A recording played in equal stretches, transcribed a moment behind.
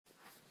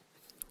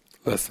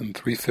Lesson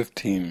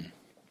 315.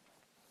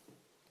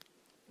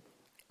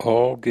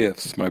 All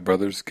gifts my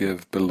brothers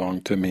give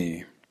belong to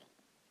me.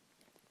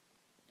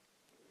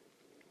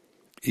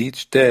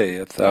 Each day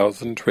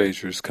 1,000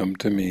 treasures come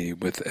to me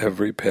with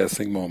every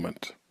passing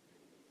moment.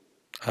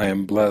 I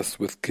am blessed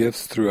with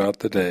gifts throughout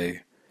the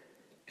day,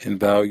 in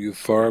value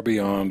far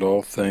beyond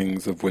all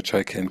things of which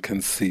I can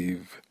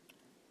conceive.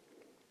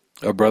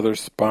 A brother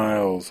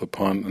smiles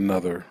upon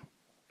another,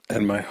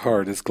 and my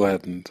heart is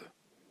gladdened.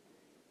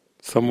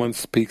 Someone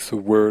speaks a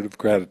word of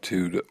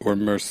gratitude or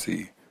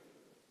mercy,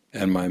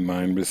 and my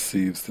mind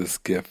receives this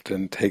gift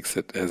and takes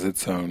it as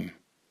its own.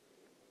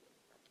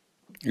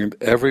 And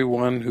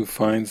everyone who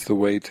finds the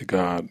way to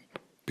God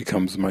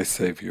becomes my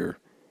Savior,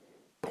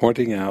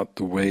 pointing out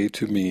the way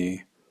to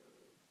me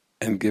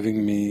and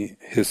giving me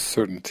his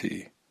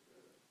certainty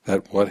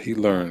that what he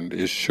learned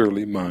is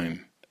surely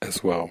mine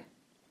as well.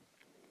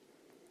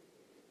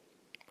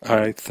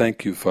 I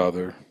thank you,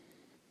 Father,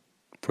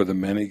 for the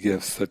many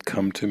gifts that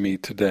come to me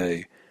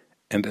today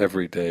and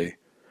every day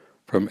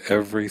from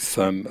every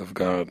Son of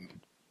God.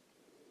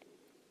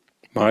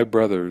 My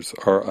brothers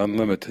are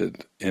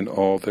unlimited in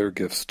all their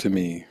gifts to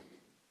me.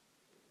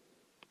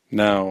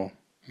 Now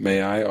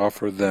may I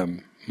offer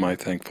them my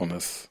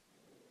thankfulness,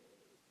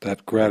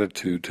 that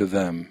gratitude to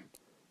them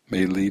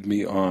may lead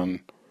me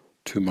on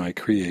to my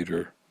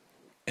Creator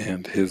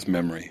and His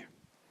memory.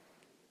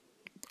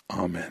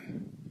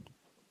 Amen.